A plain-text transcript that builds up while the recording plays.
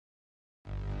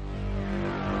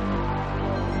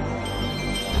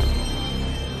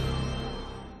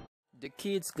The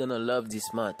kids gonna love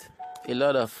this month. A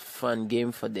lot of fun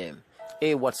game for them.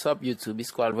 Hey, what's up YouTube? It's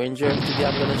Squad Ranger. Today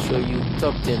I'm gonna show you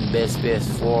top 10 best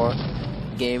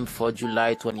PS4 game for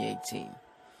July 2018.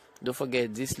 Don't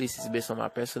forget, this list is based on my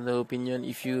personal opinion.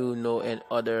 If you know any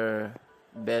other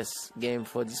best game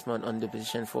for this month on the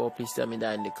PlayStation 4, please tell me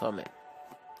that in the comment.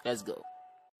 Let's go.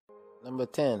 Number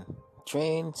 10,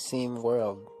 Train Sim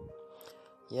World.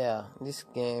 Yeah, this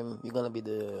game you're gonna be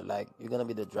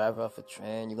the driver of a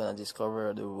train. You're gonna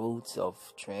discover the routes of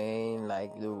train,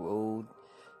 like the road,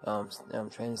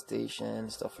 train station,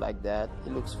 stuff like that.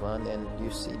 It looks fun, and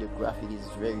you see the graphic is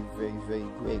very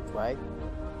great, right?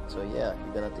 So yeah,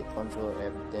 you're gonna take control of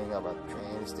everything about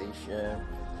train station.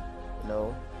 You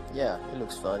know, yeah, it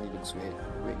looks fun. It looks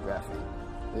great graphic.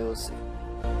 We will see.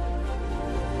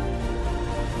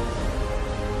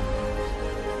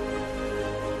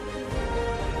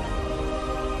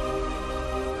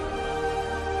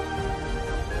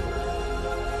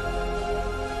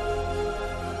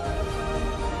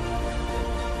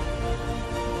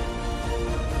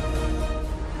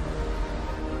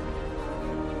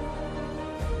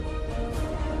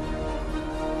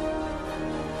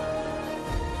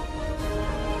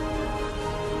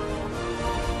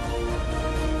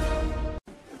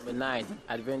 Number 9,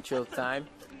 Adventure Time,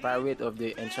 Pirate of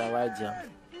the Enchiridion.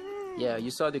 Yeah,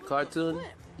 you saw the cartoon,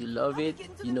 you love it,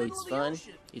 you know it's fun,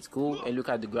 it's cool, and look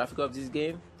at the graphic of this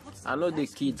game. I know the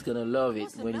kids gonna love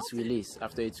it when it's released,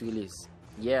 after it's released.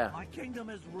 Yeah,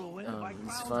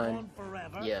 it's fun.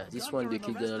 Yeah, this one the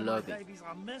kids gonna love it.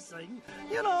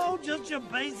 You know, just your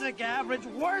basic average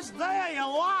worst day of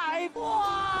your life.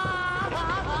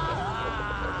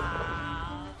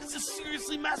 This is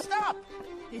seriously messed up.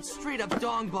 It's straight up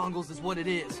dong bongles is what it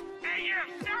is. Hey, you,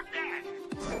 stop that!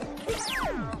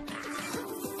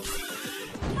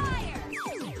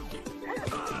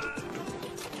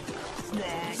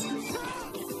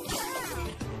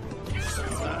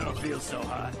 I don't feel so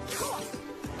hot.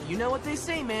 You know what they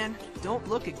say, man. Don't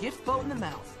look a gift boat in the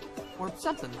mouth. Or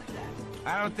something like that.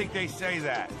 I don't think they say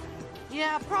that.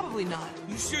 Yeah, probably not.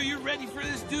 You sure you're ready for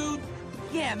this, dude?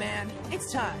 Yeah, man.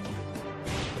 It's time.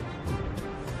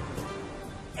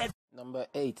 Number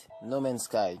 8, No Man's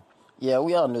Sky. Yeah,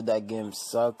 we all know that game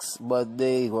sucks, but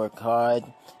they work hard.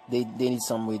 They need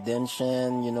some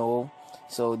redemption, you know.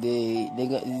 So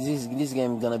this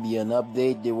game gonna be an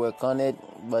update. They work on it,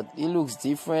 but it looks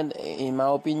different in my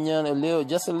opinion,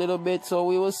 just a little bit. So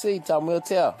we will see. Time will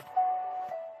tell.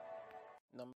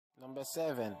 Number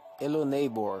 7, Hello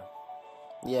Neighbor.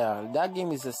 Yeah, that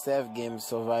game is a stealth game,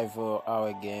 survival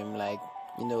horror game. Like,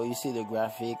 you know, you see the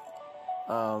graphic.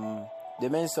 The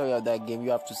main story of that game,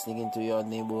 you have to sneak into your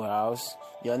neighbor house.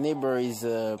 Your neighbor is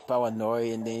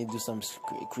paranoid, and then you do some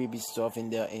creepy stuff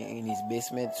in his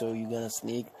basement. So you're gonna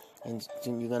sneak, and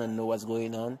you're gonna know what's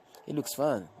going on. It looks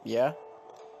fun, yeah.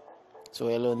 So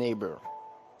Hello Neighbor.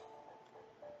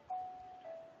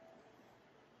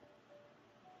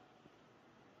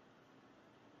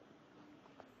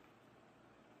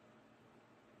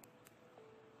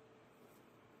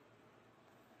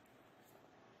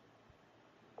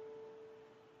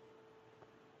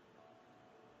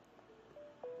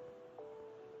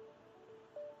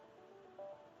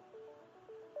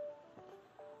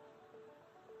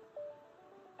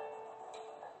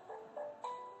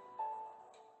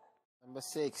 Number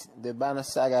 6, The Banner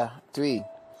Saga 3.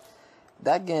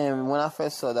 That game, when I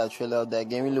first saw that trailer of that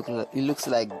game, it looks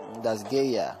like that's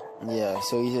Gaia. Yeah,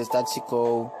 so it's a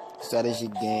tactical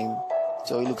strategic game.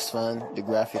 So it looks fun. The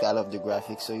graphic, I love the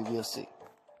graphics, so you will see.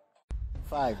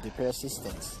 5, The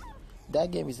Persistence.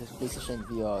 That game is a PlayStation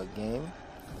VR game,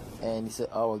 and it's an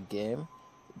hour game.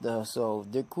 So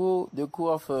the crew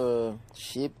of a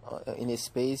ship in a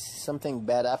space, something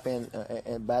bad happened,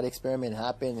 a bad experiment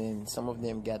happened, and some of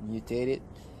them got mutated,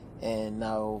 and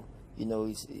now, you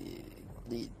know,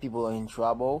 the people are in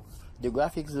trouble. The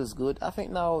graphics looks good. I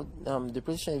think now the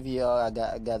PlayStation VR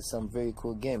I got some very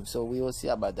cool games, so we will see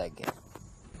about that game.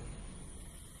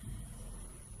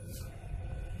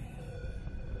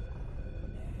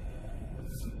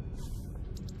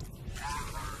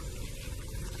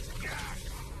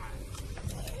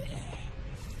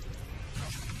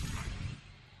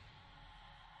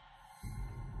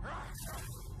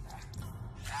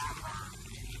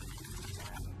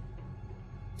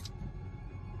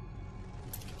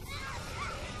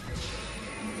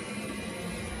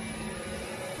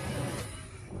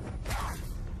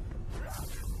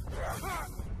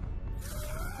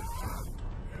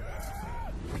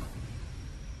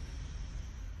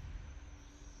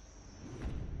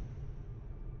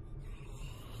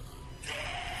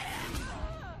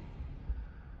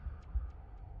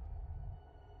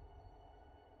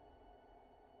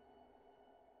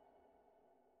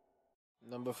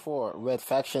 Number 4, Red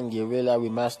Faction Guerrilla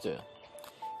Remaster.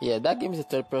 Yeah, that game is a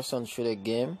third-person shooter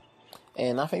game,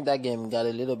 and I think that game got a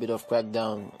little bit of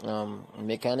crackdown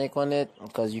mechanic on it,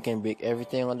 because you can break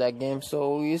everything on that game.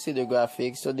 So you see the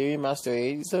graphics, so the remaster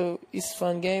is, so it's a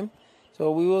fun game.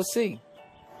 So we will see.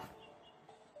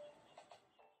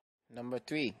 Number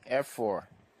 3, F4.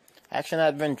 Action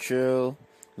adventure,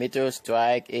 meteor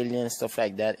strike, alien, stuff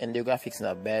like that, and the graphics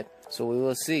not bad. So we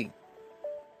will see.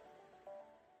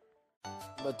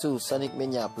 Number 2, Sonic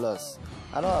Mania Plus.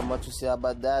 I don't have much to say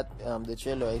about that. The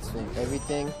trailer explains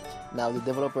everything. Now the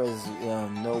developers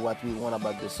know what we want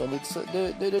about the Sonic. So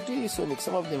the 3D Sonic,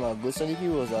 some of them are good. Sonic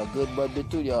Heroes are good, but the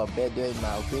 2D are better in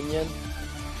my opinion.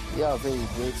 They are very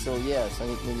great. So yeah,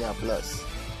 Sonic Mania Plus.